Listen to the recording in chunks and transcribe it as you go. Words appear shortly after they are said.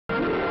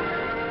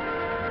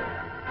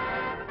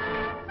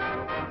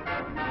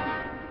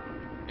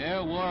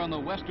war on the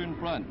Western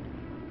Front.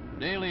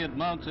 Daily it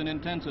mounts in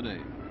intensity.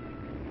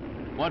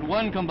 What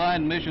one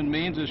combined mission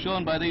means is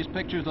shown by these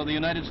pictures of the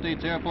United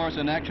States Air Force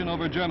in action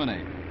over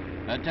Germany,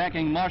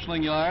 attacking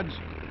marshalling yards,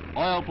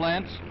 oil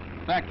plants,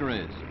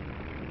 factories.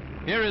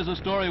 Here is a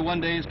story one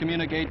day's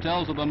communique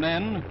tells of the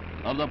men,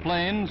 of the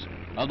planes,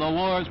 of the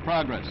war's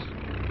progress.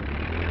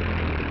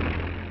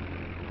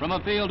 From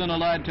a field in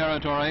Allied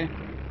territory,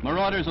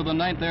 marauders of the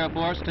 9th Air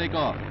Force take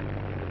off.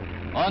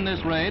 On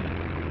this raid,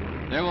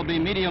 there will be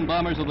medium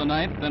bombers of the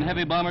 9th and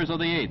heavy bombers of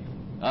the 8th,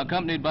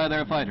 accompanied by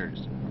their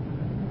fighters.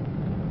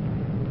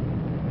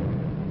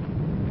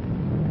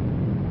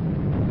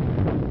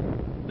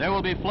 There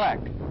will be flak,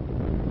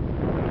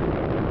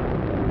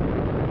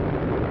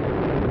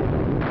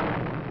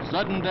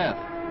 sudden death,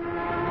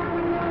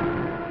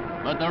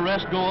 but the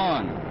rest go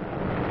on.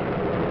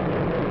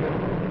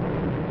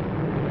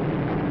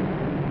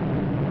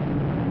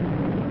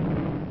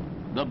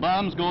 The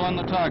bombs go on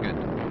the target.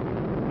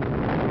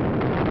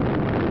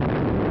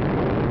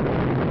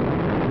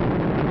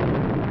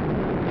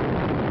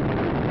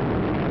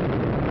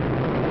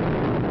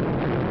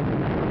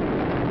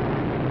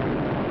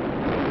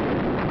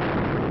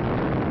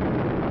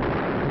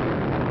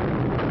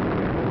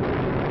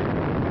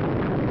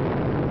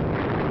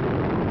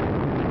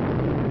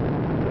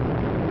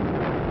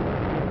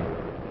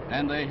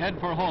 And they head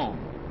for home.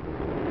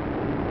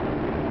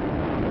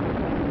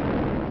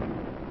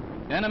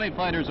 Enemy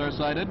fighters are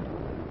sighted,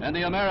 and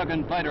the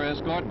American fighter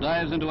escort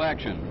dives into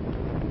action.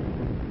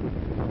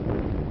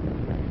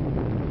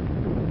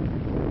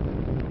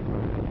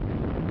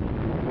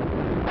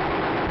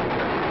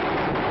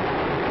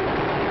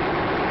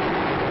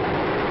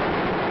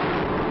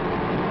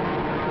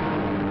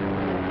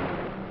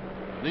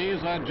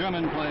 These are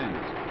German planes,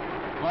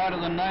 part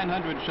of the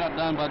 900 shot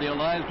down by the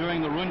Allies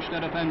during the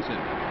Rundstedt offensive.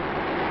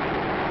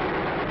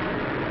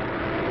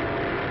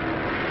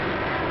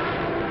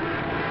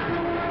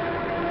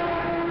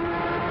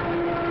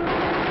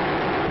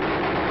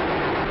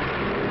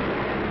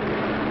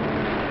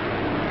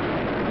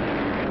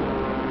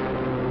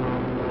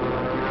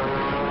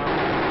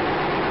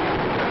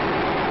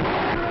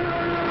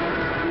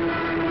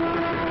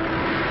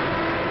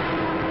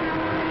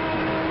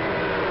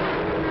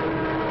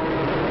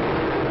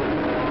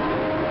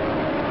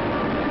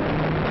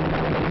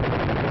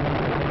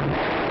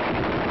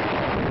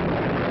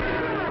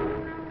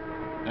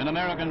 An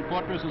American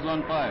fortress is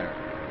on fire.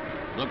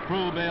 The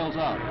crew bails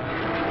out.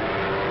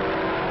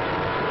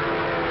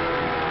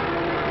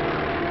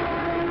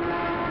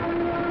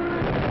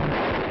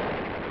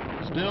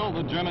 Still,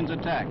 the Germans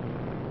attack.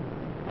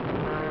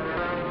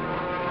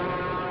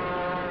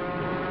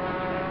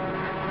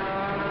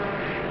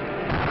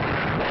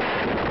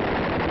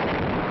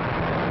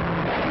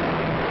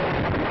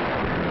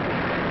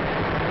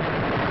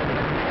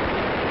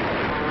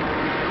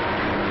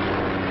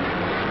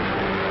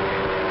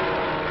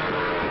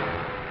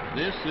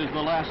 This is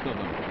the last of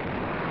them.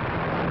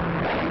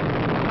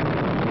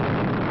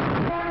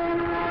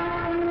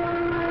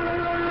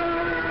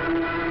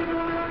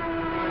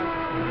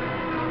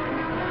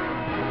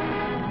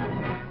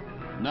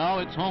 Now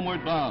it's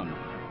homeward bound.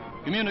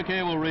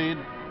 Communique will read,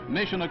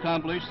 mission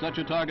accomplished, such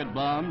a target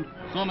bombed,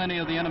 so many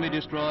of the enemy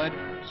destroyed,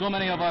 so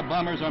many of our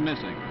bombers are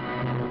missing.